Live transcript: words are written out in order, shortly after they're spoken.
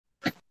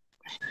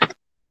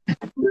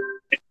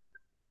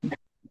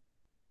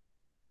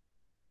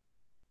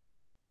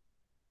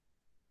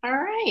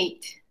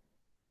right.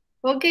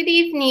 Well, good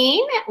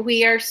evening.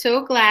 We are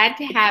so glad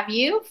to have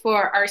you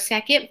for our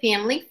second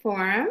family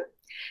forum.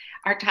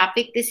 Our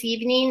topic this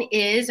evening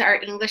is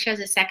our English as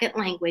a Second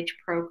Language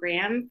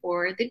program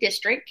for the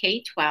district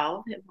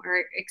K-12, and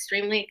we're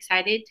extremely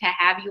excited to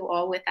have you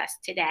all with us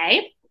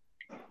today.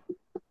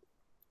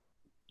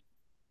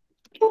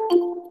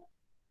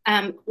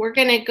 We're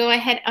going to go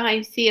ahead. Oh,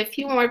 I see a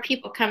few more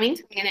people coming,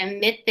 so I'm going to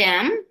admit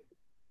them.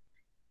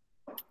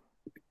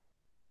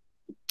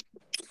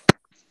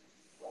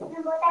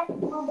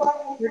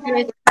 We're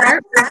going to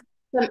start with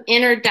some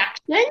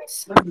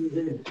introductions.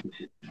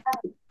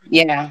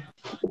 Yeah.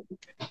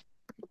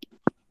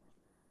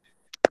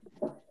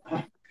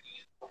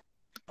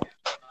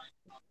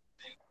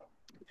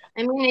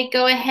 I'm going to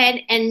go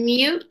ahead and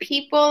mute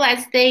people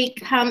as they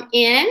come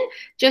in,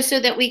 just so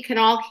that we can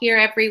all hear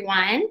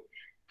everyone.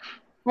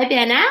 Hi,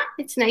 Benna.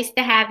 It's nice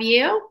to have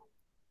you.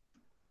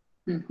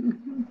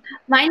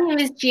 My name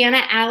is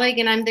Jana Allig,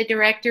 and I'm the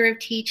Director of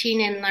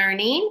Teaching and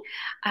Learning.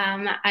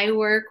 I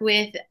work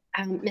with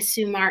Ms.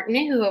 Sue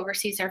Martin, who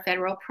oversees our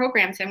federal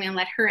programs. I'm going to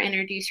let her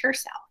introduce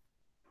herself.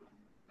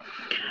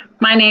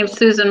 My name's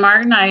Susan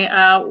Martin.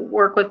 I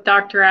work with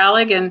Dr.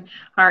 Allig and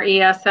our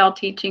ESL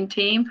teaching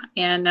team.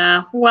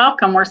 And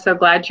welcome. We're so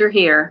glad you're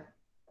here.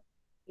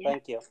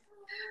 Thank you.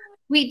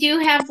 We do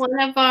have one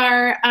of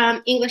our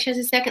English as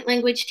a Second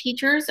Language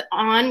teachers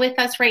on with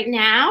us right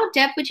now.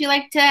 Deb, would you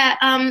like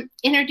to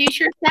introduce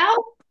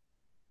yourself?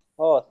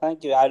 Oh,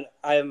 thank you. I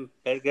am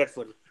very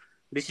grateful.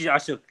 This is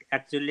Ashok.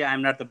 Actually,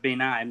 I'm not the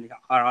Bina. I'm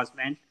her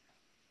husband.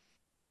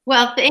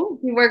 Well,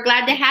 thank you. We're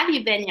glad to have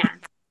you, Benya.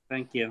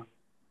 Thank you.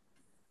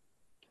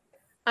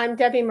 I'm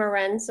Debbie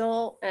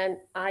Morenzel, and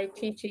I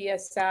teach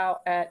ESL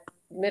at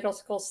Middle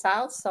School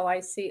South, so I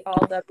see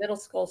all the middle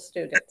school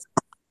students.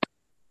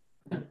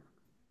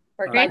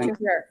 We're glad you're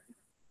here.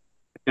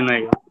 Good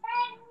night.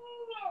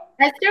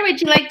 Esther,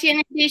 would you like to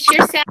introduce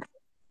yourself?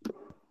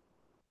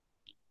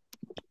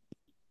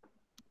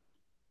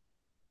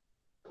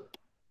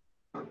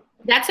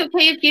 That's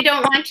okay if you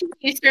don't want to.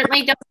 You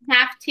certainly don't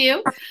have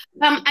to.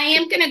 I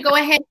am going to go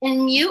ahead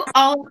and mute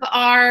all of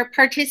our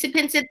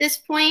participants at this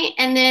point,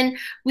 and then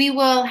we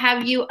will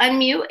have you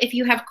unmute if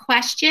you have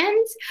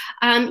questions.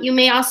 You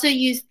may also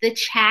use the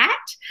chat,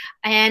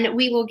 and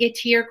we will get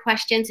to your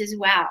questions as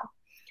well.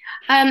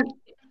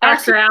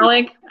 Dr.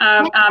 Allig,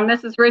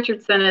 Mrs.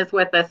 Richardson is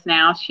with us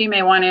now. She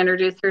may want to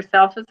introduce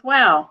herself as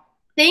well.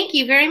 Thank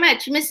you very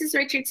much. Mrs.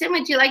 Richardson,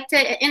 would you like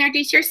to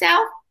introduce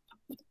yourself?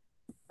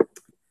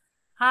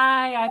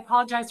 Hi, I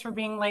apologize for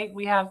being late.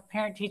 We have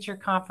parent-teacher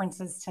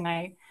conferences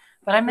tonight,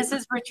 but I'm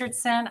Mrs.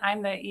 Richardson.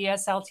 I'm the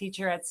ESL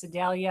teacher at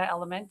Sedalia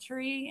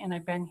Elementary, and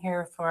I've been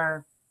here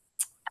for,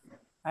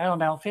 I don't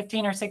know,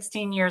 15 or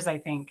 16 years, I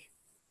think.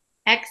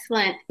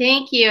 Excellent.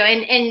 Thank you.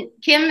 And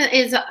Kim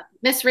is,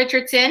 Miss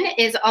Richardson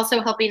is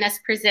also helping us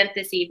present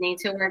this evening,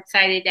 so we're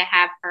excited to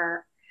have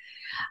her.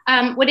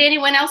 Would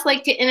anyone else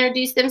like to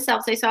introduce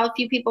themselves? I saw a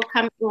few people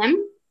come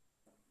in.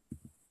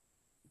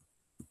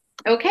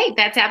 Okay,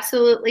 that's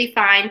absolutely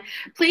fine.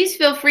 Please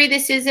feel free.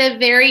 This is a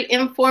very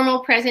informal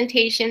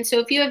presentation. So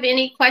if you have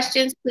any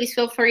questions, please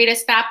feel free to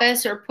stop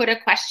us or put a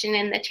question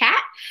in the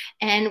chat,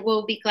 and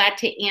we'll be glad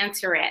to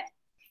answer it.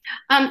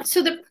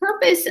 So the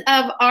purpose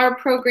of our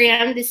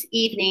program this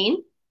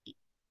evening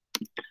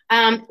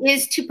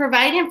is to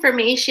provide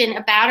information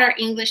about our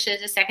English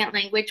as a Second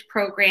Language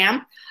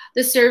program,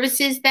 the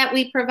services that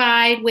we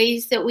provide,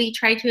 ways that we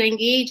try to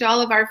engage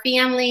all of our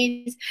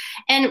families,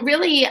 and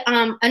really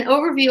an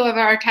overview of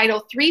our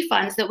Title III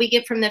funds that we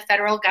get from the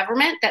federal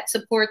government that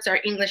supports our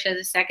English as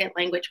a Second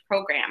Language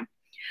program.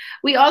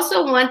 We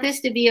also want this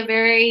to be a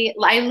very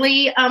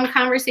lively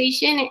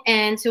conversation,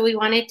 and so we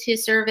wanted to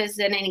serve as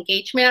an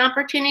engagement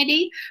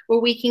opportunity where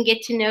we can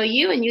get to know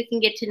you and you can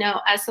get to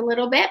know us a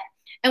little bit,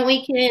 and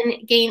we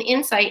can gain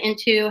insight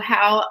into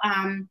how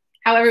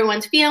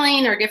everyone's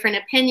feeling or different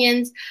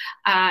opinions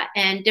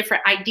and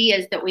different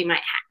ideas that we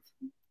might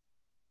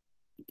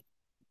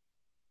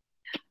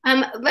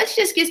have. Let's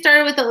just get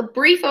started with a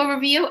brief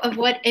overview of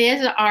what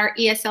is our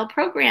ESL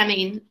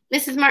programming.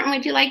 Mrs. Martin,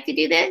 would you like to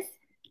do this?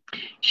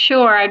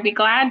 Sure, I'd be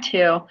glad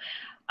to.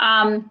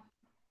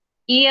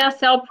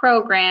 ESL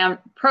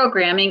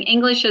programming,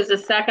 English as a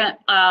Second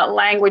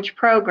Language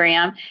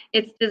program,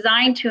 it's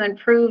designed to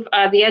improve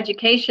the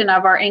education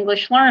of our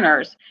English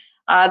learners.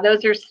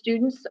 Those are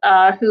students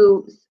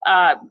who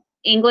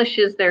English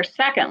is their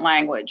second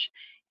language.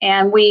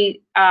 And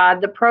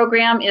the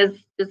program is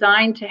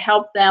designed to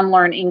help them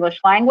learn English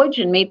language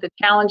and meet the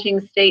challenging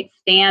state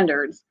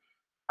standards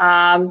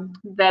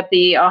that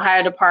the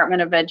Ohio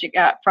Department of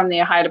from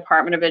the Ohio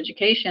Department of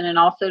Education, and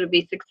also to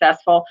be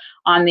successful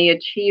on the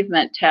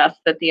achievement test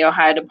that the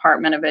Ohio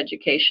Department of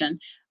Education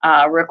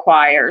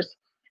requires.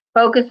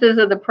 Focuses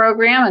of the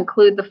program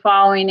include the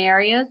following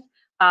areas: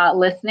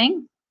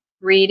 listening,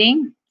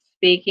 reading,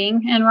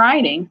 speaking, and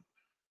writing.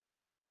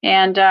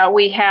 And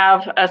we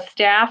have a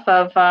staff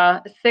of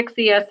 6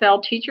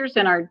 ESL teachers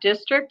in our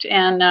district,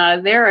 and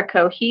they're a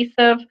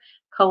cohesive,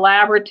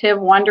 collaborative,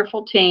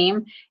 wonderful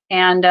team.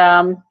 And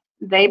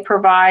they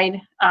provide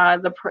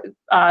the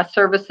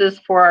services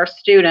for our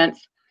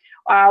students.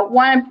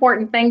 One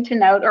important thing to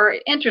note, or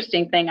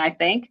interesting thing I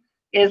think,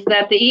 is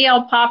that the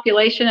EL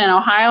population in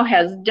Ohio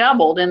has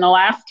doubled in the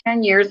last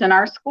 10 years in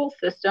our school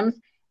systems,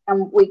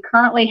 and we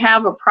currently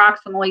have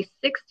approximately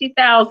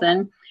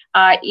 60,000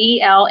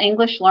 EL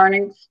English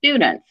learning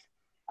students.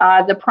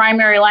 The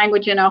primary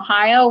language in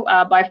Ohio,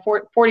 by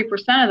 40%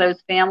 of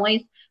those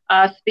families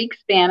speak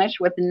Spanish,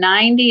 with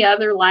 90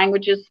 other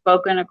languages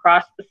spoken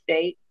across the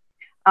state.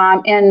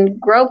 In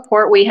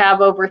Groveport, we have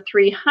over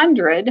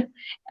 300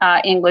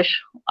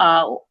 English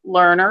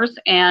learners,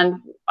 and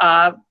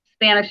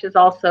Spanish is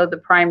also the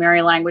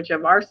primary language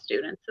of our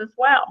students as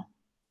well.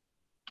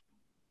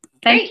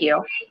 Thank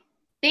you.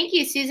 Thank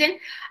you, Susan.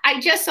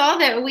 I just saw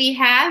that we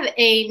have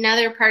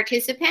another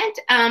participant.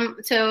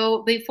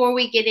 So before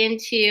we get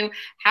into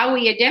how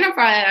we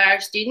identify our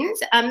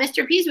students,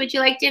 Mr. Pease, would you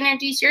like to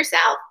introduce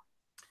yourself?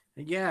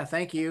 Yeah,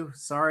 thank you.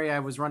 Sorry, I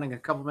was running a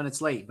couple minutes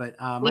late, but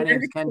my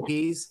name is Ken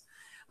Pease.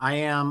 I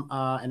am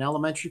an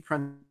elementary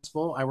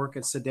principal. I work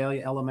at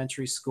Sedalia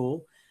Elementary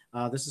School.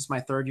 This is my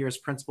 3rd year as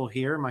principal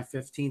here, my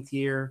 15th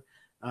year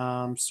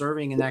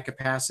serving in that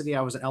capacity.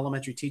 I was an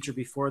elementary teacher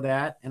before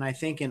that. And I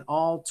think in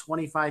all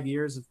 25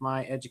 years of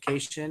my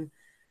education,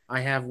 I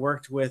have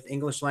worked with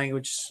English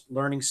language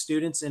learning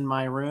students in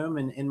my room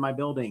and in my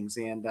buildings.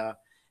 And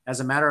as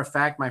a matter of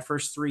fact, my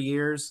first 3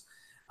 years,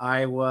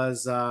 I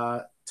was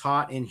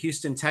taught in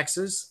Houston,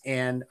 Texas,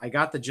 and I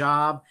got the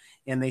job,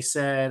 and they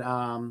said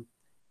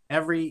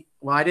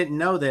well, I didn't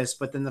know this,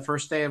 but then the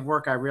first day of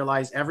work, I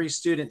realized every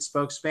student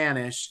spoke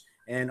Spanish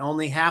and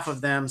only half of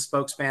them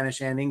spoke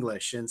Spanish and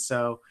English. And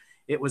so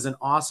it was an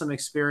awesome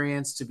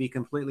experience to be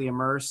completely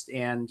immersed,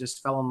 and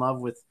just fell in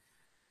love with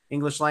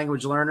English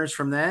language learners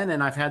from then.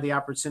 And I've had the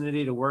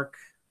opportunity to work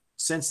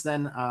since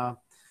then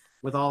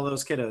with all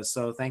those kiddos.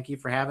 So thank you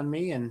for having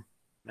me. And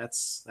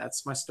that's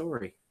my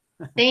story.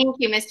 Thank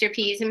you, Mr.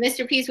 Pease. And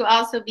Mr. Pease will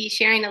also be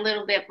sharing a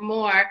little bit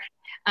more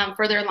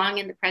further along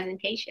in the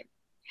presentation.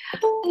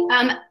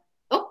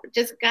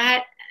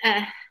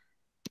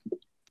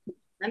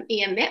 Let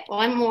me admit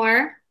one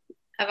more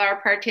of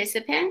our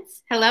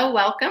participants. Hello,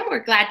 welcome.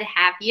 We're glad to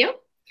have you.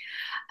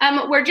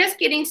 We're just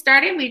getting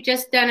started. We've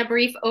just done a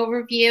brief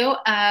overview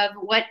of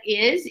what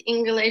is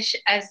English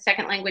as a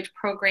Second Language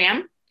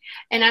program.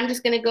 And I'm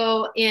just going to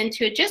go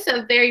into just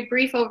a very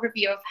brief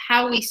overview of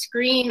how we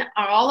screen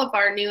all of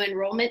our new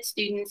enrollment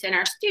students and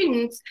our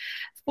students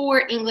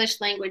for English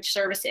language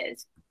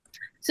services.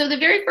 So the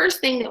very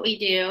first thing that we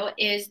do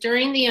is,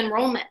 during the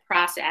enrollment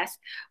process,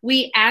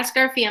 we ask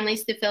our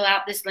families to fill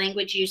out this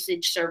language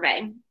usage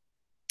survey.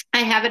 I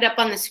have it up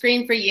on the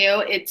screen for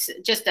you. It's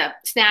just a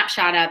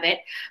snapshot of it,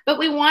 but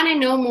we want to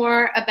know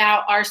more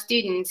about our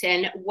students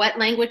and what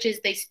languages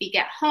they speak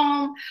at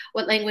home,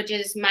 what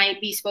languages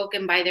might be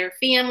spoken by their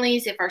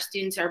families, if our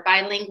students are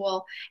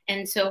bilingual,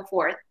 and so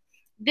forth.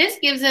 This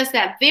gives us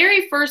that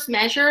very first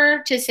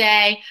measure to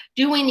say,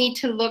 do we need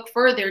to look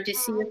further to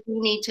see if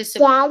we need to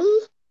support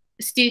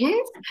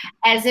students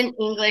as an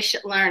English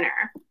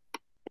learner?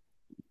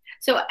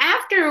 So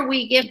after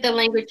we give the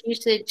language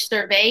usage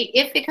survey,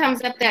 if it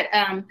comes up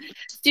that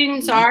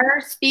students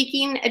are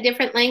speaking a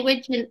different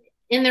language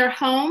in their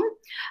home,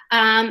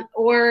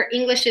 or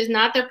English is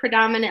not their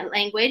predominant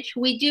language,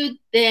 we do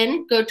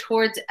then go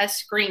towards a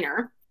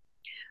screener,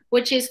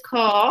 which is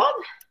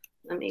called,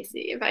 let me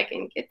see if I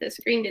can get the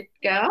screen to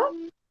go,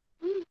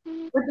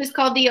 which is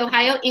called the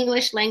Ohio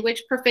English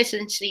Language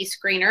Proficiency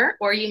Screener,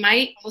 or you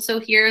might also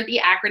hear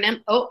the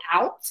acronym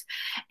OOUT.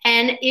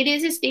 And it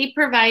is a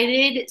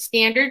state-provided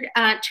standard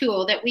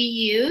tool that we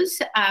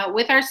use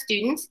with our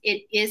students.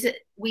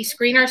 We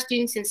screen our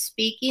students in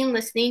speaking,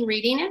 listening,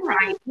 reading, and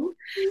writing.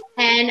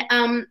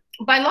 And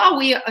by law,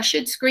 we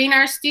should screen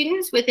our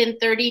students within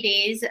 30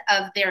 days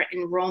of their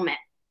enrollment.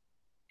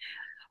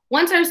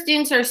 Once our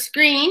students are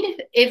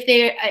screened,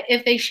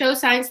 if they show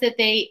signs that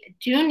they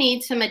do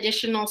need some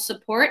additional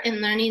support in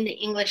learning the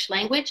English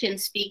language in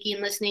speaking,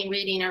 listening,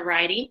 reading, or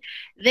writing,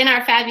 then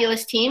our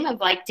fabulous team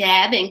of like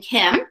Deb and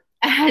Kim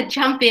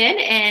jump in,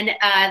 and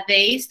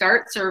they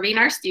start serving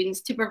our students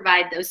to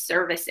provide those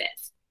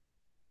services.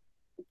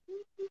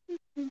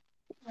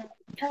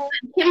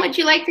 Kim, would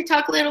you like to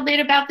talk a little bit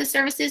about the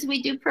services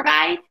we do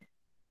provide?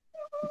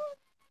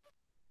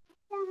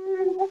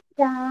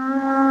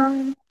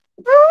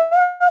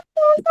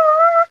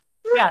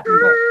 Yeah.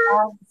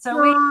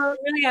 So we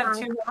really have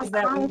two ways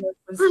that we work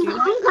with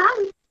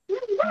students.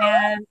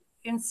 And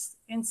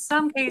in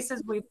some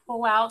cases, we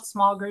pull out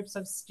small groups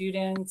of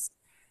students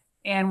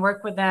and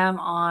work with them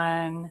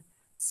on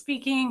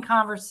speaking,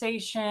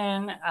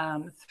 conversation,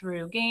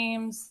 through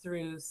games,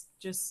 through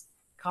just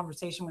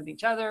conversation with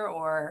each other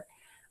or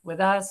with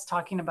us,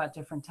 talking about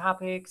different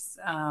topics.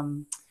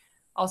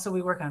 Also,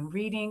 we work on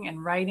reading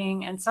and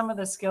writing and some of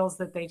the skills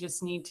that they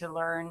just need to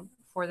learn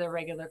for their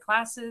regular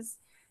classes.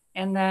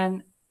 And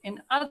then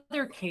in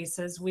other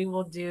cases, we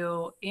will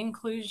do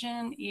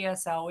inclusion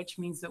ESL, which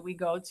means that we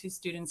go to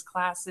students'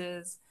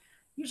 classes,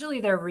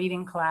 usually their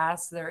reading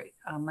class, their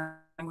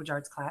language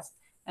arts class,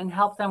 and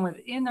help them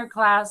within their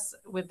class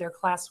with their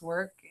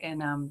classwork,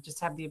 and just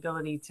have the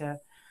ability to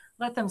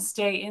let them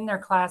stay in their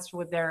class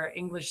with their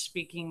English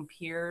speaking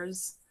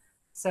peers.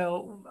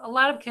 So a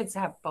lot of kids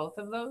have both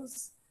of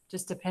those,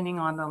 just depending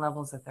on the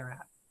levels that they're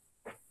at.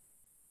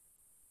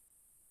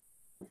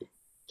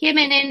 Kim,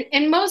 and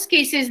in most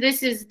cases,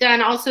 this is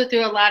done also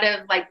through a lot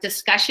of like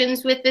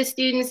discussions with the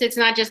students. It's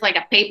not just like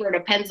a paper to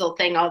pencil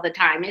thing all the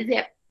time, is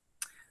it?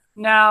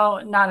 No,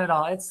 not at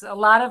all. It's a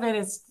lot of it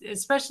is,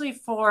 especially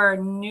for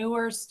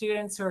newer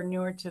students who are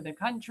newer to the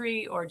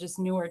country or just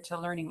newer to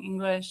learning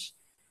English.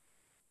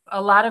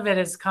 A lot of it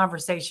is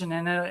conversation,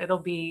 and it'll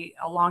be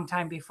a long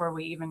time before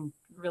we even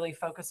really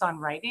focus on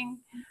writing,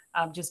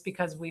 just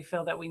because we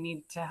feel that we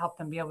need to help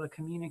them be able to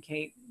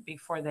communicate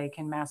before they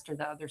can master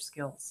the other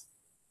skills.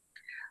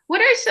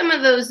 What are some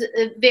of those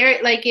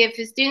like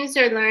if students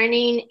are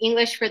learning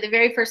English for the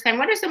very first time,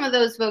 what are some of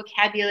those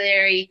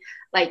vocabulary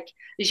like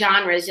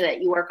genres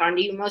that you work on?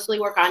 Do you mostly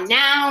work on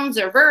nouns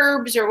or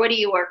verbs, or what do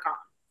you work on?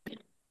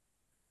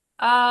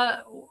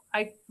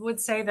 I would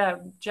say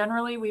that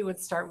generally we would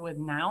start with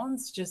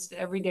nouns, just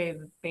everyday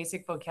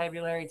basic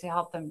vocabulary to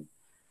help them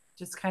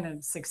just kind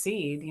of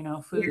succeed, you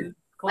know, food,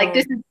 clothes, like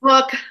this is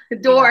book,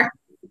 door.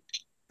 Yeah.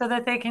 So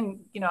that they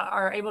can, you know,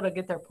 are able to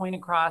get their point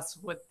across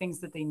with things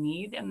that they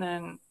need. And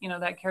then, you know,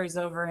 that carries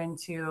over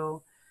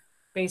into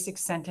basic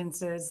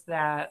sentences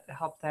that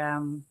help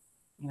them,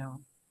 you know,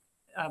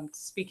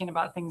 speaking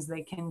about things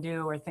they can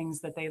do or things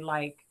that they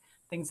like,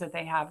 things that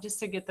they have, just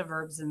to get the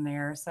verbs in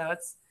there. So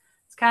it's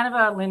kind of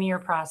a linear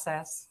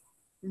process.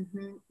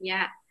 Mm-hmm.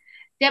 Yeah.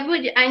 Deb,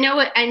 I know,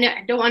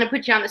 I don't want to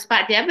put you on the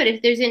spot, Deb, but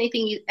if there's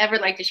anything you ever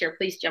like to share,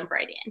 please jump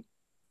right in.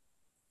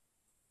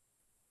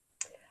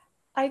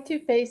 I do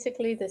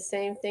basically the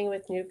same thing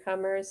with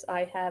newcomers.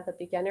 I have a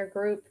beginner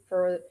group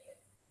for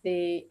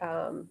the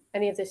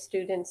any of the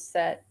students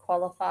that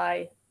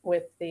qualify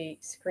with the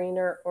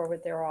screener or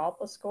with their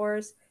ALPA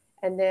scores.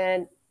 And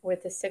then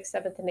with the 6th,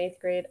 7th, and 8th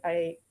grade,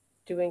 I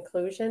do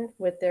inclusion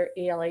with their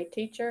ELA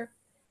teacher.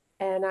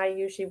 And I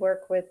usually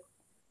work with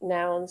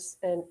nouns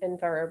and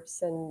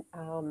verbs. And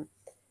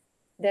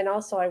then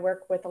also I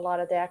work with a lot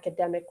of the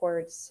academic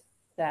words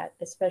that,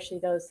 especially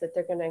those that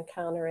they're going to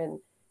encounter in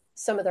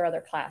some of their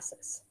other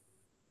classes.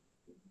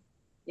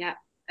 Yeah,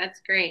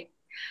 that's great.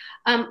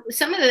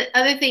 Some of the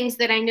other things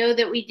that I know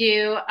that we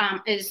do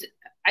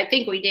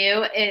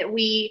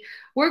we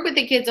work with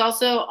the kids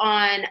also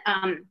on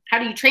how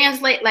do you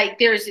translate, like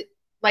there's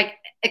like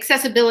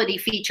accessibility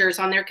features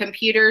on their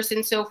computers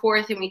and so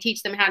forth, and we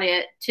teach them how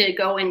to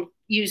go and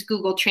use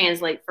Google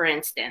Translate, for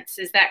instance.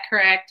 Is that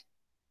correct?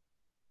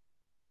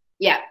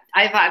 Yeah,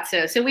 I thought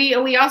so. So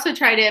we also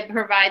try to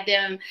provide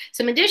them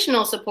some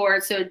additional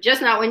support. So just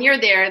not when you're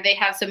there, they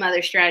have some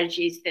other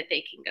strategies that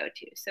they can go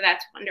to. So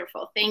that's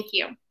wonderful. Thank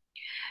you.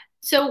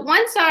 So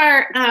once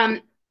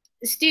our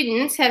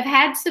students have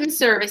had some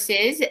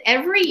services,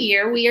 every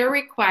year we are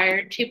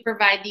required to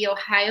provide the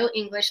Ohio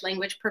English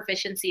Language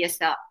Proficiency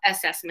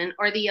Assessment,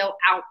 or the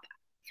OALPA.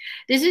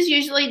 This is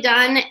usually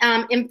done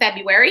in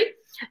February.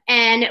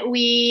 And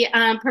we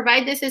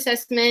provide this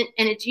assessment,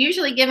 and it's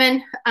usually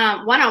given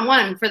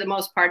one-on-one for the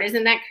most part.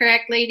 Isn't that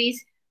correct,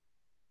 ladies?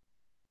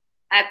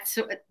 That's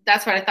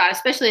what I thought,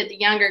 especially at the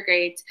younger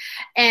grades.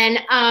 And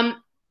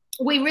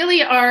we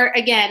really are,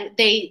 again,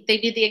 they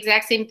do the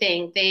exact same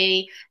thing.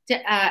 They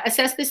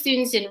assess the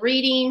students in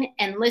reading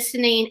and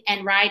listening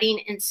and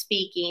writing and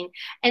speaking.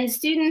 And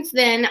students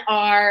then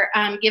are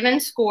given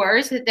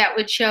scores that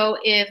would show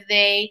if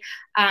they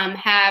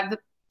have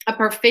a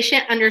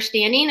proficient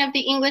understanding of the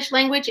English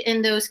language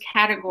in those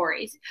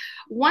categories.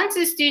 Once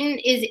a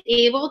student is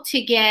able to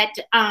get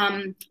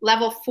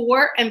level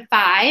 4 and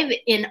 5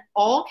 in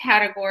all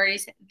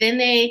categories, then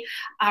they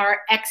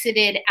are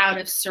exited out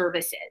of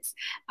services.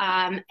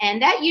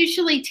 And that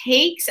usually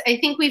takes, I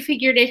think we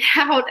figured it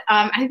out,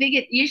 I think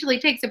it usually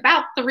takes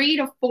about 3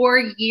 to 4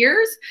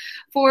 years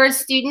for a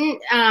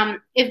student,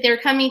 if they're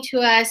coming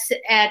to us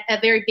at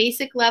a very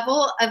basic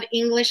level of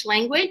English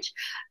language,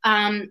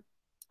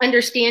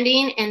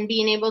 understanding and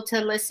being able to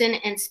listen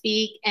and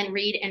speak and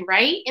read and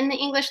write in the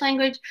English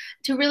language,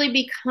 to really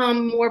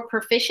become more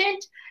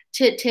proficient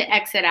to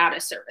exit out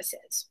of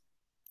services.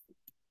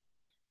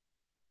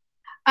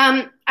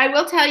 I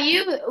will tell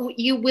you,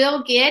 you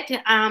will get,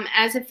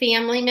 as a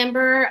family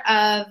member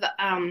of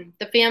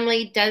the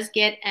family does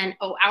get an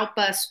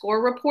OALPA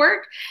score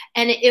report,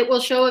 and it will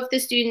show if the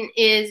student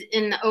is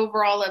in the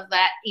overall of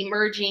that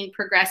emerging,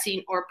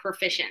 progressing, or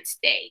proficient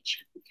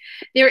stage.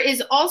 There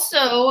is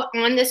also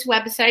on this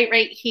website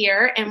right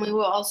here, and we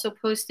will also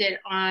post it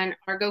on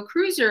our Go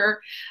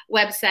Cruiser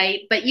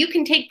website, but you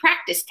can take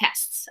practice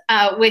tests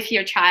with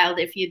your child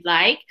if you'd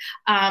like.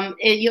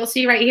 You'll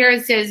see right here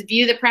it says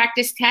view the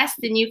practice test,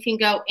 and you can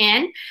go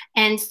in,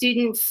 and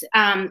students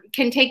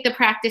can take the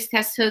practice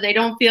test so they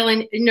don't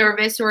feel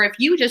nervous, or if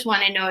you just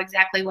want to know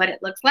exactly what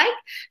it looks like,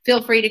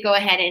 feel free to go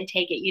ahead and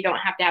take it. You don't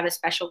have to have a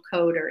special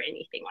code or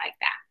anything like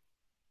that.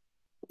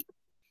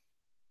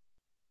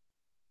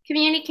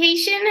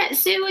 Communication.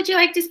 Sue, would you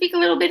like to speak a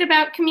little bit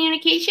about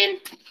communication?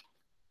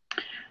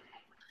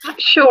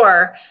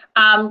 Sure.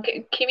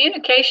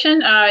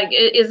 Communication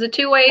is a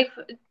two-way.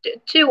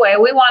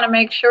 We want to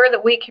make sure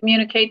that we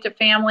communicate to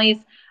families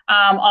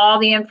all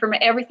the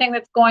information, everything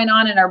that's going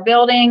on in our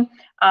building,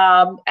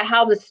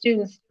 how the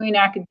students doing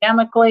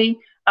academically,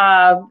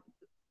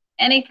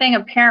 anything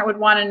a parent would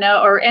want to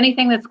know, or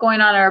anything that's going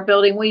on in our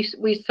building.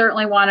 We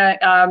certainly want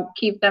to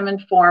keep them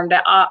informed.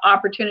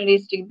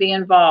 Opportunities to be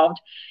involved.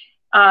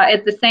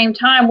 At the same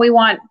time, we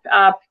want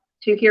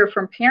to hear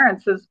from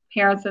parents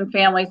and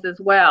families as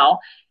well.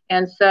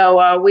 And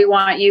so we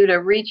want you to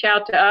reach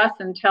out to us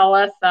and tell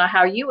us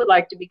how you would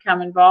like to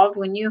become involved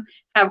when you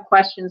have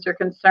questions or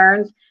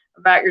concerns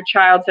about your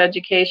child's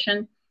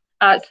education.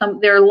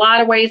 There are a lot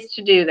of ways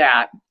to do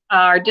that.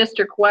 Our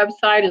district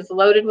website is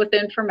loaded with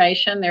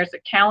information. There's a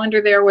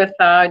calendar there with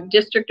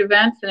district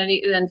events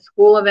and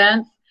school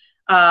events.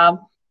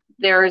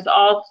 There's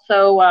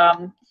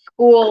also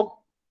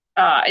school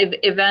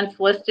events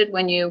listed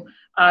when you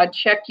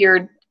check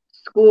your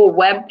school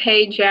web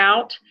page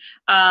out.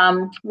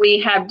 We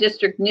have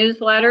district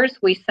newsletters.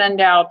 We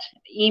send out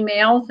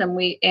emails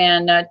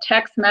and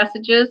text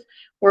messages.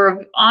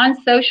 We're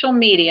on social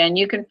media, and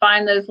you can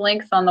find those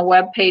links on the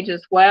web page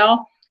as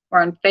well.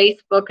 We're on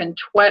Facebook and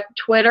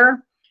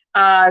Twitter.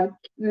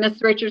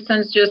 Mrs.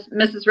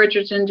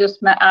 Richardson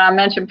just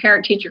mentioned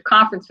parent-teacher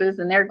conferences,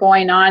 and they're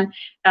going on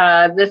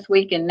this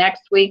week and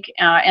next week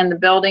in the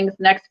buildings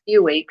next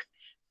few weeks.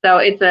 So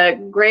it's a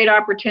great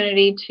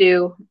opportunity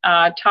to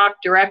talk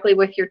directly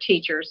with your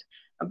teachers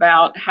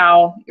about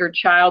how your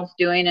child's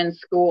doing in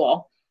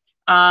school.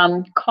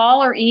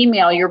 Call or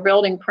email your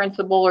building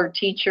principal or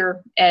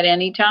teacher at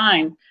any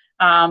time.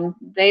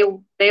 They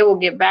will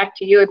get back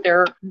to you at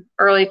their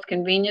earliest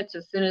convenience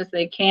as soon as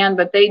they can,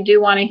 but they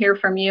do want to hear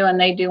from you, and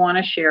they do want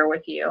to share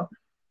with you.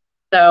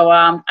 So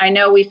I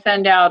know we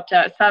send out,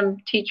 some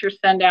teachers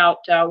send out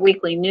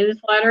weekly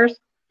newsletters.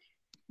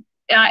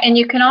 And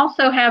you can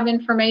also have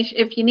information,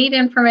 if you need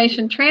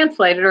information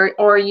translated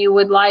or you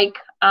would like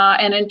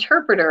an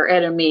interpreter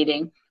at a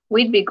meeting,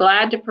 we'd be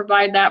glad to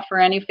provide that for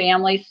any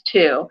families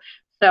too.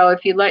 So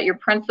if you let your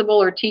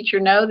principal or teacher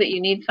know that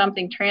you need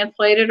something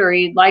translated or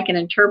you'd like an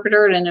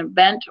interpreter at an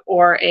event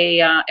or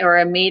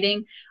a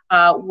meeting,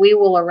 we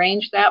will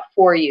arrange that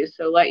for you.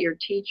 So let your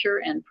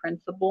teacher and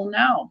principal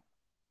know.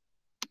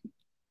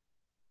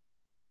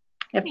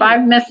 If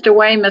I've missed a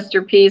way,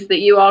 Mr. Pease, that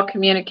you all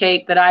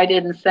communicate that I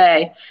didn't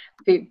say,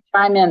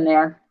 chime in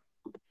there.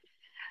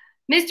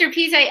 Mr.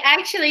 Pease, I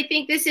actually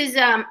think this is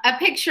a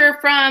picture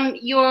from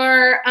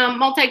your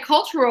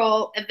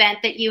multicultural event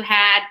that you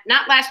had,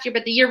 not last year,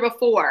 but the year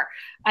before.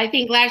 I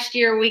think last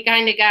year we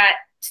kind of got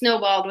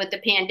snowballed with the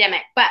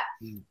pandemic. But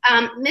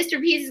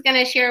Mr. Pease is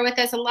going to share with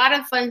us a lot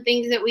of fun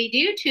things that we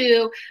do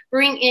to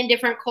bring in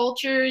different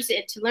cultures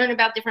and to learn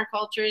about different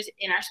cultures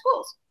in our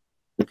schools.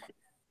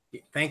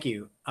 Thank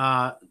you.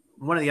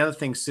 One of the other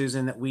things,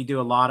 Susan, that we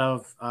do a lot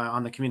of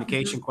on the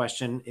communication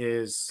question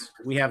is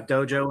we have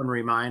Dojo and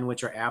Remind,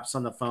 which are apps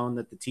on the phone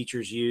that the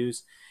teachers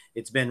use.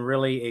 It's been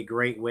really a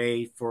great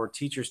way for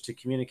teachers to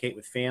communicate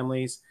with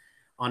families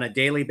on a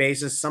daily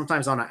basis,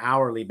 sometimes on an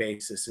hourly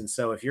basis. And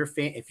so if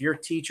your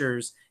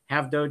teachers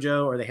have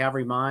Dojo or they have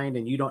Remind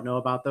and you don't know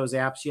about those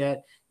apps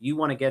yet, you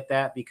want to get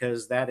that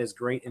because that is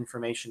great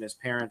information as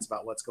parents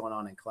about what's going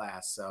on in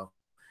class. So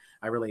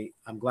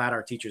I'm glad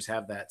our teachers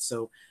have that.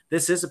 So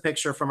this is a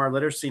picture from our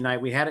literacy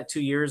night. We had it 2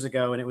 years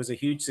ago and it was a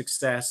huge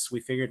success. We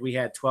figured we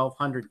had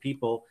 1,200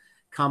 people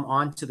come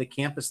onto the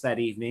campus that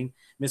evening.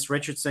 Miss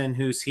Richardson,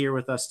 who's here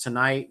with us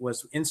tonight,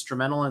 was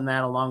instrumental in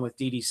that, along with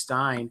Dee Dee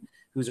Stein,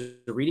 who's a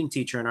reading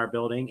teacher in our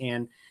building.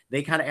 And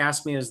they kind of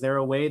asked me, is there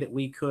a way that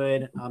we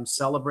could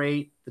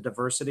celebrate the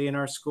diversity in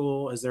our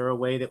school? Is there a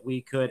way that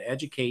we could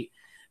educate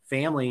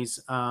families,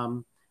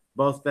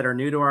 both that are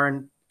new to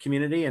our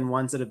community and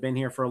ones that have been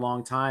here for a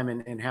long time,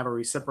 and have a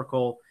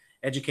reciprocal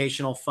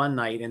educational fun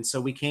night? And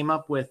so we came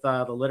up with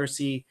the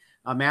literacy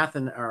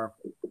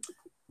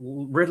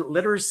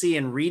literacy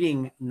and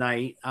reading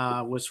night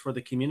was for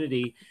the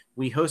community.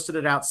 We hosted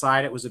it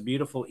outside. It was a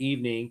beautiful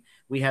evening.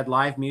 We had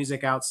live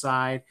music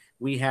outside.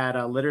 We had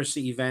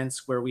literacy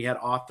events where we had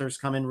authors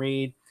come and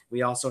read.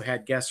 We also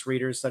had guest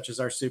readers, such as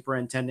our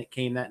superintendent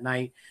came that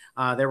night.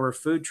 There were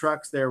food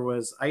trucks. There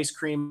was ice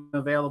cream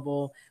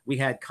available. We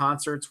had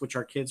concerts, which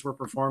our kids were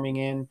performing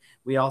in.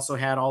 We also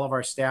had all of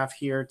our staff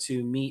here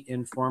to meet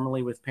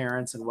informally with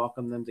parents and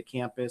welcome them to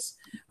campus.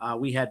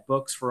 We had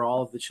books for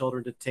all of the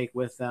children to take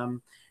with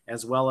them,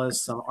 as well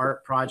as some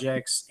art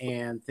projects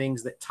and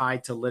things that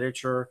tied to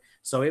literature.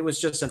 So it was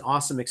just an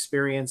awesome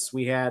experience.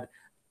 We had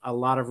a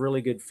lot of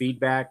really good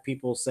feedback.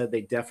 People said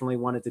they definitely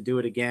wanted to do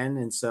it again.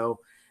 And so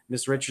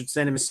Ms.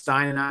 Richardson and Ms.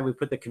 Stein and I, we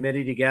put the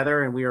committee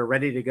together and we were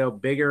ready to go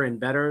bigger and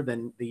better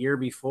than the year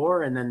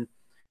before. And then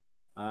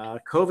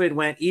COVID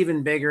went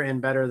even bigger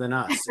and better than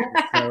us.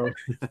 So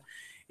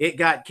it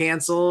got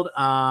canceled.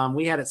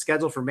 We had it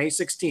scheduled for May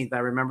 16th. I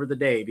remember the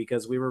day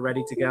because we were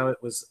ready to go.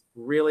 It was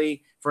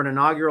really, for an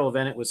inaugural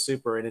event, it was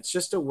super. And it's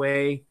just a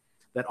way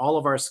that all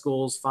of our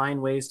schools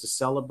find ways to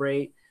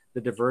celebrate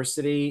the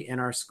diversity in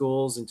our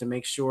schools and to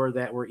make sure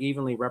that we're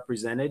evenly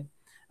represented.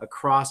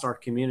 across our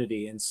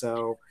community. And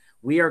so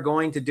we are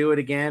going to do it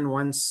again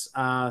once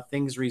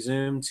things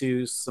resume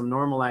to some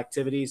normal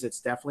activities. It's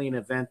definitely an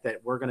event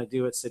that we're going to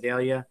do at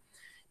Sedalia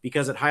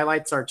because it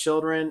highlights our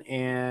children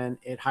and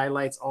it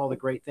highlights all the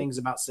great things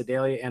about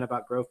Sedalia and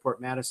about Groveport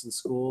Madison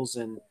schools.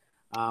 And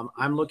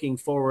I'm looking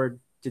forward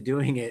to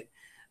doing it,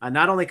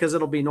 not only because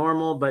it'll be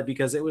normal, but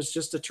because it was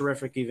just a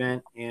terrific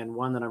event and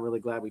one that I'm really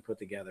glad we put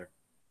together.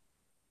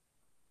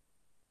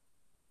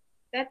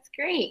 That's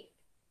great.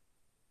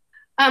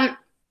 And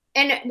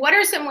what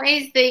are some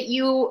ways that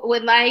you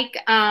would like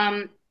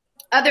how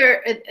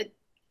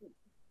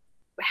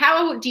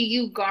do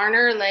you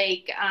garner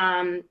like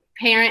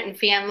parent and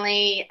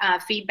family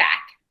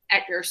feedback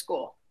at your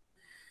school?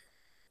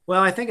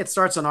 Well, I think it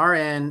starts on our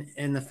end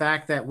in the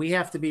fact that we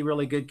have to be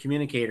really good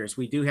communicators.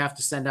 We do have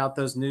to send out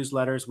those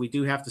newsletters. We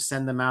do have to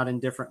send them out in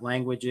different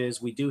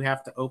languages. We do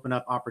have to open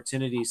up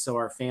opportunities so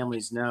our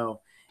families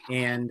know.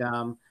 And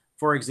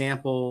for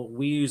example,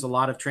 we use a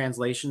lot of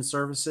translation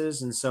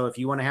services. And so if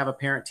you want to have a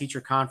parent-teacher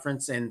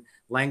conference and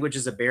language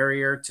is a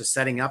barrier to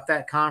setting up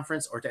that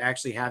conference or to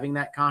actually having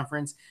that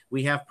conference,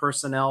 we have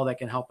personnel that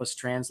can help us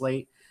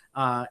translate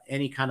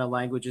any kind of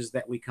languages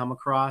that we come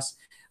across.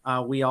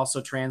 We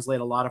also translate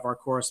a lot of our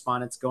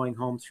correspondence going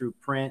home through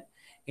print.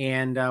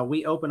 And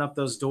we open up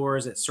those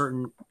doors at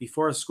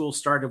before school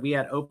started, we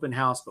had open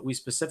house, but we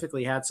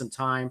specifically had some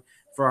time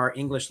for our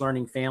English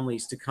learning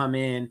families to come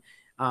in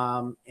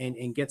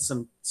and get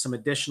some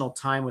additional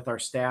time with our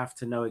staff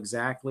to know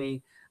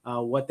exactly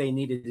what they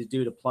needed to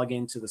do to plug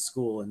into the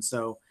school. And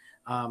so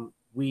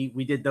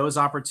we did those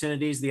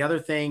opportunities. The other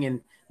thing,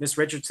 and Ms.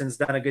 Richardson's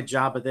done a good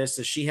job of this,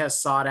 is she has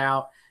sought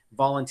out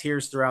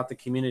volunteers throughout the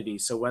community.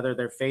 So whether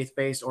they're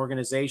faith-based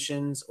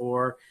organizations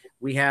or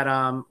we had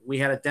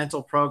a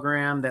dental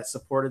program that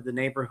supported the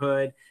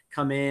neighborhood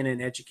come in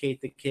and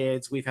educate the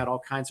kids. We've had all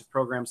kinds of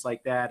programs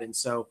like that. And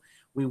so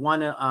we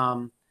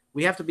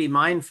have to be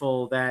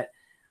mindful that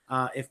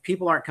if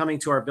people aren't coming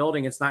to our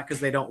building, it's not because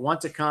they don't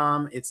want to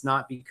come. It's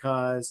not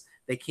because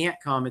they can't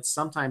come. It's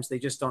sometimes they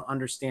just don't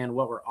understand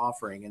what we're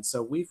offering. And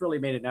so we've really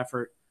made an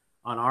effort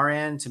on our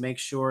end to make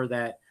sure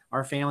that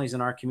our families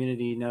in our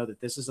community know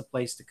that this is a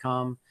place to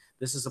come.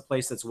 This is a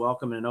place that's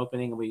welcome and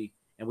opening.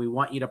 And we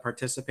want you to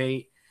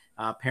participate.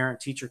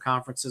 Parent-teacher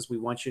conferences, we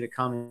want you to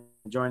come and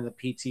join the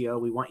PTO.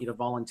 We want you to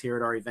volunteer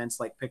at our events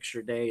like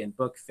Picture Day and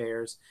book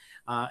fairs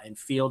and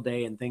Field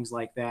Day and things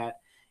like that.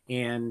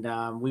 And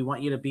we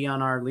want you to be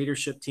on our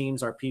leadership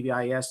teams, our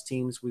PBIS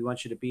teams. We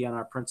want you to be on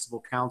our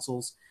principal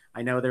councils.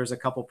 I know there's a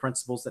couple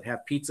principals that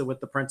have pizza with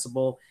the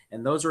principal,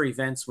 and those are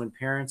events when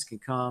parents can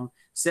come,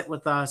 sit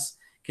with us,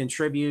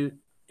 contribute,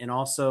 and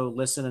also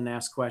listen and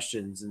ask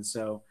questions. And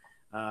so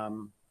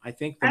I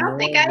think I don't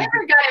think I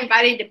ever got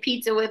invited to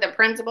pizza with a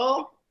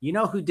principal. You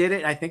know who did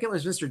it? I think it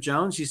was Mr.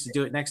 Jones used to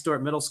do it next door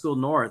at Middle School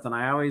North. And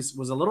I always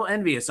was a little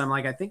envious. I'm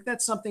like, I think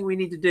that's something we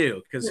need to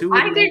do. Because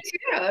I do too.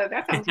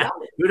 That sounds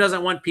lovely. Who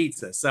doesn't want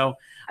pizza? So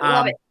I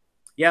love it.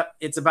 Yep.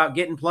 It's about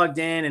getting plugged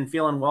in and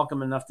feeling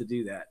welcome enough to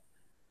do that.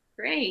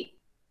 Great.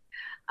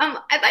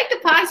 I'd like to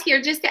pause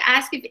here just to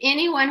ask if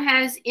anyone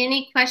has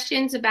any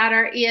questions about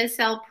our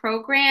ESL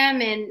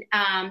program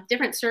and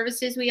different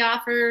services we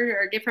offer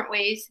or different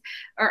ways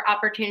or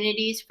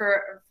opportunities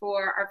for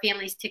our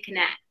families to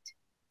connect.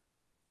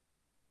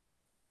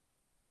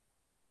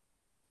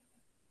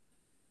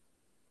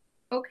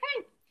 Okay.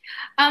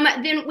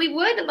 Then we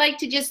would like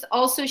to just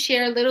also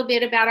share a little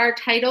bit about our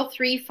Title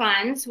III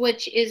funds,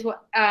 which is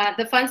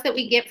the funds that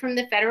we get from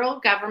the federal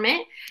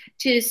government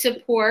to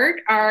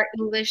support our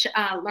English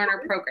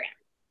learner program.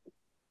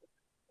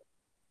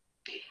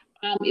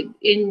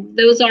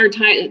 Those are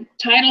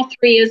Title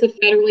III is a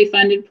federally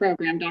funded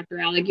program, Dr.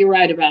 Alec, you're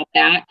right about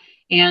that.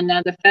 And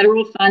the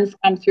federal funds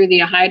come through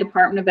the Ohio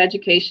Department of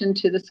Education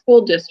to the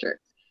school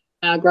districts.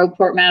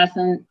 Groveport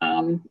Madison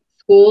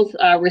schools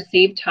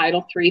receive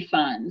Title III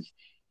funds.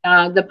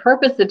 The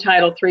purpose of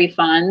Title III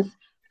funds,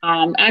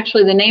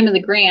 actually the name of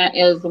the grant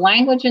is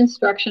Language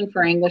Instruction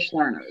for English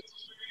Learners.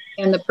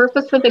 And the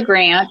purpose of the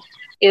grant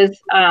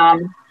is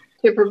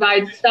to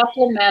provide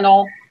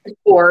supplemental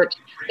support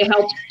to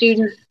help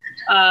students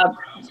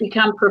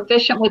become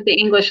proficient with the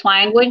English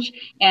language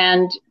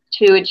and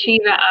to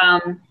achieve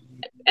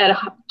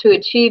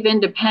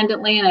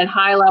independently and at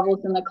high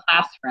levels in the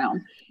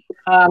classroom.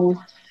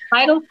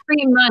 Title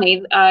III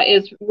money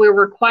we're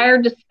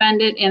required to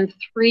spend it in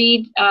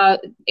three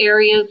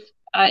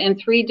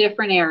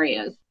different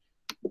areas.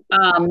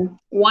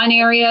 One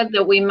area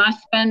that we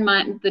must spend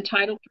the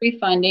Title III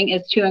funding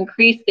is to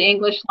increase the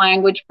English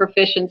language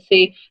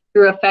proficiency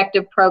through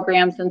effective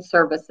programs and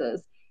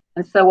services.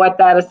 And so what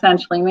that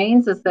essentially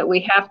means is that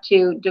we have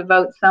to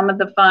devote some of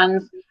the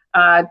funds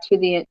to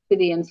the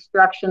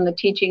instruction, the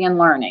teaching and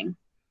learning.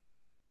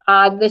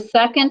 The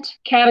second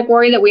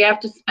category that we have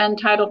to spend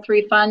Title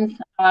III funds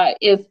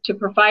is to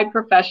provide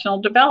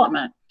professional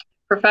development.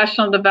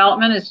 Professional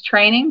development is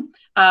training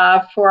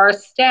for our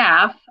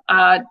staff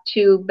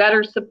to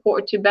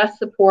best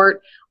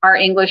support our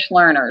English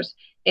learners.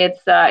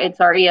 It's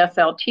our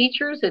ESL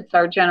teachers, it's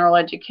our general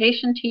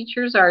education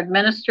teachers, our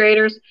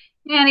administrators,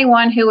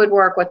 anyone who would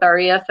work with our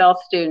ESL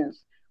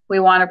students. We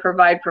want to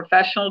provide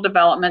professional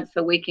development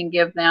so we can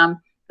give them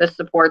the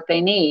support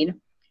they need.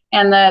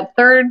 And the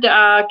third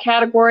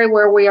category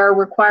where we are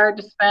required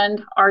to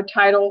spend our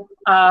title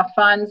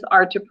funds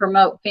are to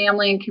promote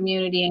family and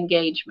community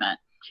engagement.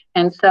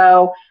 And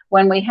so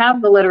when we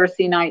have the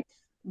literacy nights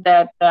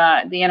that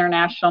the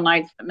international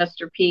nights that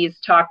Mr. Pease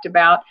talked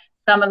about,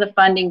 some of the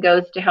funding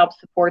goes to help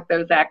support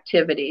those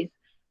activities.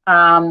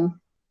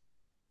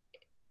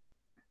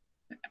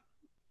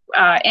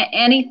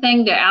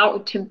 Anything to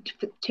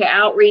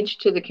outreach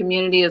to the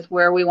community is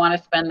where we want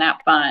to spend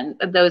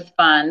those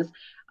funds.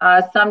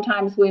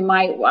 Sometimes we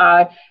might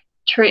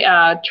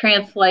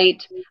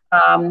translate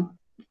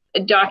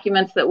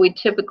documents that we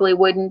typically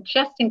wouldn't,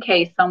 just in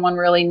case someone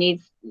really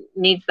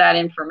needs that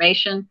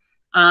information.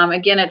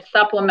 Again, it's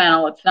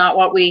supplemental. It's not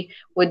what we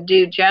would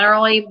do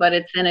generally, but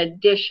it's in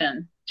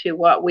addition to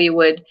what we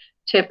would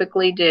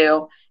typically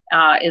do,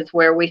 is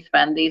where we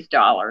spend these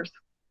dollars.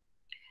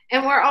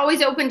 And we're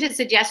always open to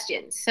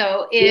suggestions.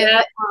 So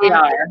if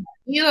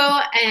you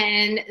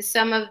and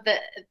some of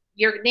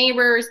your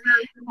neighbors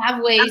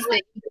have ways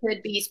that you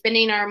could be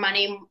spending our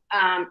money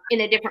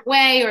in a different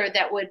way, or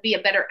that would be a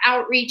better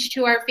outreach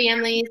to our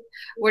families,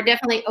 we're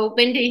definitely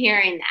open to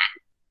hearing that.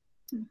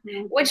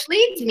 Mm-hmm. Which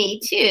leads me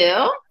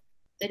to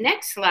the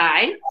next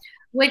slide,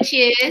 which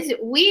is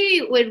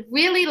we would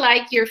really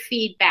like your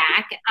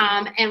feedback,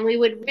 and we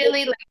would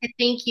really like to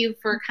thank you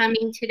for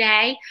coming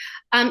today.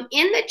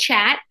 In the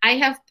chat, I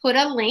have put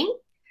a link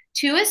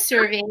to a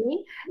survey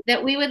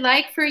that we would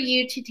like for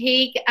you to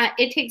take.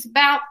 It takes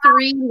about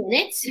 3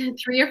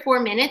 or 4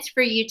 minutes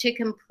for you to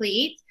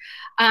complete.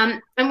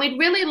 And we'd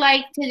really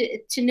like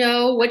to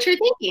know what you're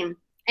thinking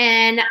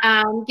and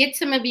get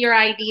some of your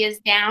ideas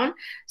down.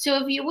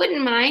 So if you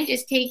wouldn't mind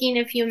just taking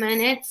a few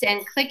minutes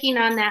and clicking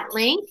on that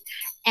link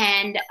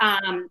and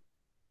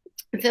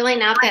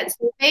filling out that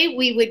survey,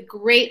 we would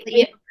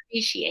greatly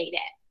appreciate it.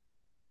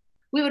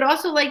 We would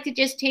also like to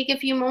just take a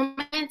few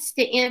moments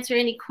to answer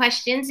any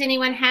questions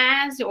anyone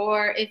has,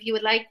 or if you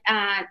would like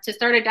to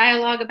start a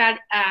dialogue about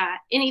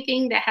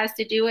anything that has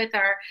to do with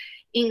our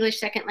English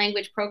Second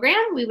Language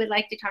program, we would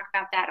like to talk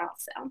about that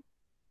also.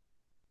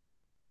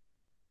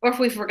 Or if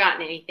we've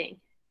forgotten anything.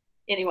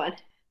 Anyone?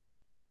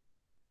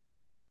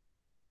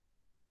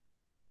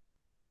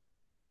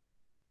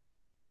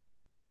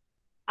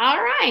 All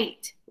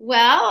right.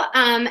 Well,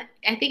 I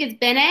think it's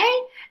Bene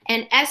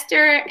and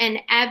Esther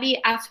and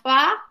Abby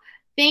Asfa.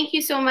 Thank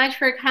you so much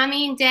for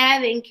coming,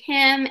 Deb and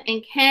Kim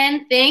and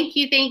Ken. Thank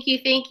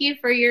you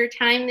for your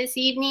time this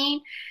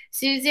evening.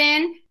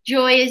 Susan,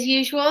 Joy as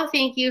usual,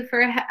 thank you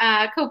for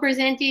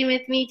co-presenting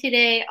with me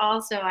today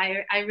also.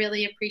 I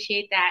really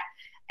appreciate that.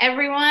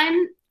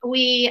 Everyone,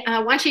 we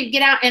want you to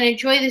get out and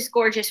enjoy this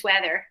gorgeous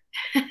weather.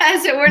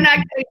 So we're not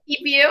going to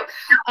keep you.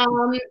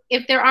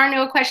 If there are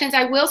no questions,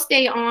 I will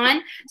stay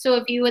on. So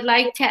if you would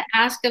like to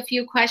ask a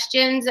few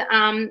questions,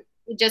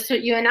 just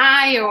you and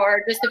I,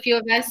 or just a few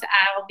of us,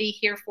 I'll be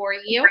here for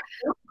you.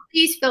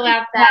 Please fill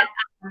out that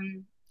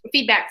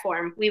feedback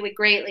form. We would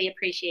greatly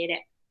appreciate it.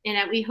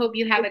 And we hope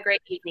you have a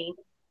great evening.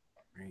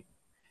 Great.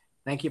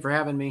 Thank you for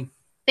having me.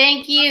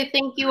 Thank you.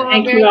 Thank you all.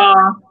 Thank you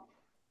all.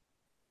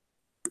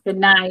 Good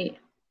night.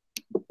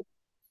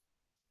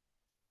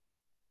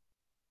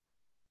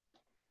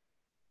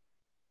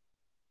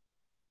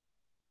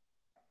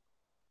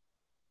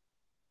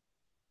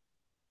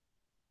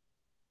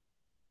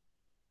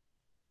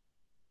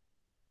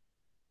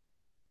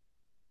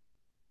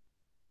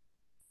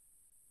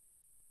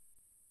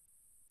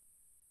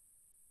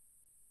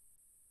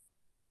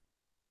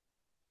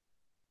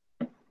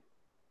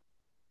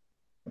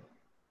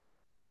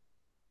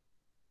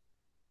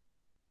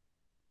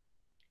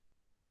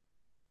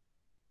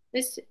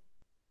 This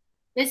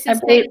is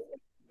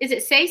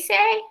it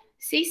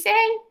Cece?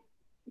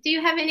 Do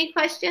you have any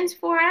questions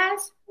for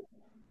us?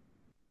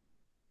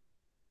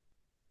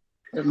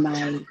 Good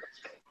night.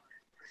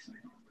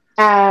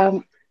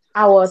 I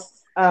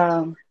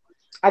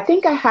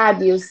think I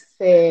had you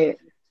say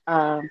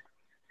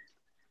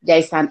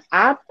there's an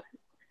app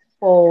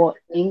for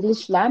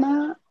English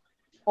learner,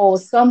 or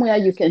somewhere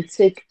you can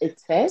take a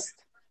test.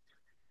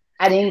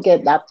 I didn't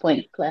get that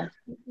point, Claire.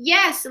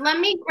 Yes, let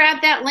me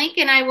grab that link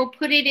and I will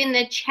put it in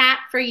the chat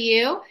for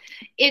you.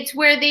 It's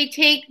where they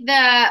take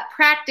the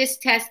practice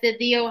test of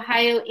the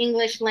Ohio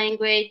English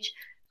Language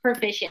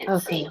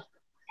Proficiency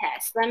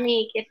test. Let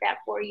me get that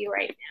for you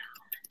right now.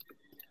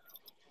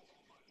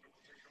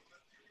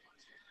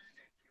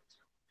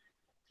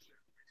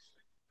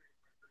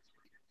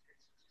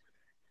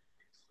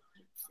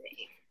 Let's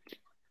see.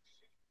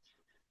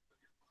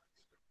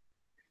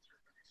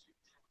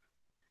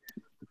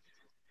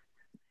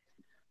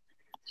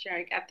 Sure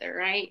I got that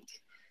right.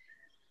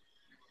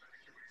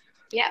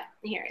 Yep,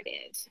 here it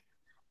is.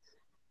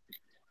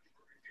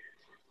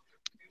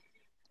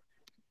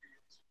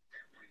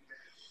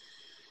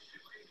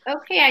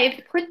 Okay, I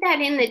have put that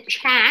in the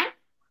chat.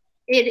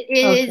 It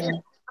is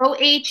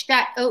oh.oelepa,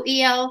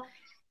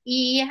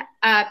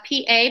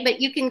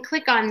 but you can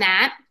click on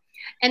that.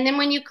 And then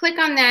when you click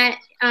on that,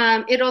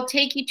 it'll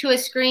take you to a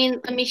screen.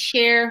 Let me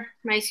share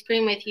my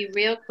screen with you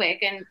real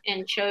quick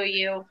and show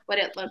you what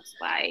it looks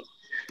like.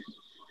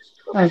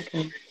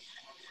 Okay.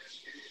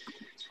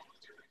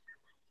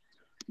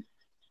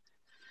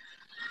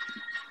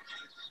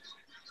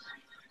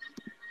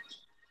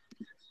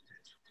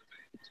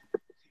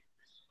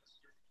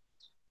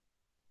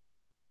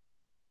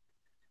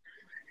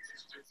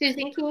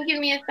 Susan, can you give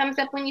me a thumbs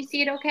up when you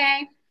see it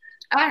okay?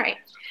 All right.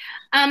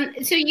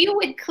 So you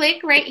would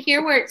click right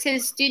here where it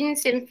says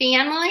students and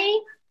family.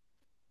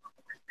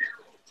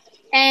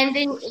 And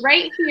then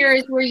right here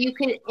is where you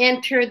can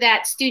enter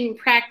that student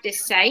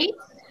practice site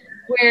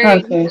where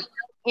Okay. you go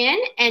in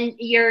and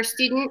your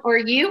student or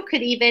you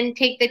could even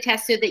take the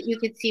test so that you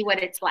could see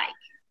what it's like.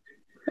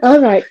 All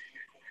right.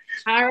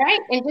 All right.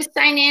 And just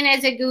sign in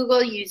as a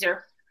Google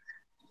user.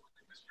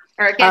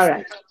 Or I All guess,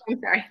 right. I'm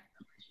sorry.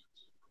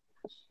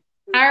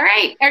 All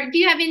right. Do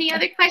you have any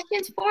other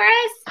questions for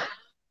us?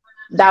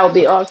 That will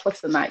be all for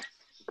tonight.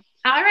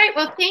 All right.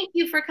 Well, thank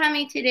you for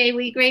coming today.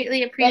 We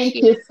greatly appreciate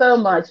it. Thank you so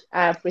much.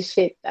 I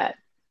appreciate that.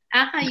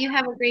 You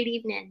have a great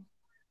evening.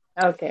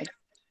 Okay.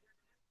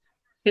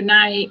 Good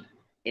night.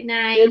 Good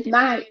night. Good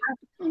night.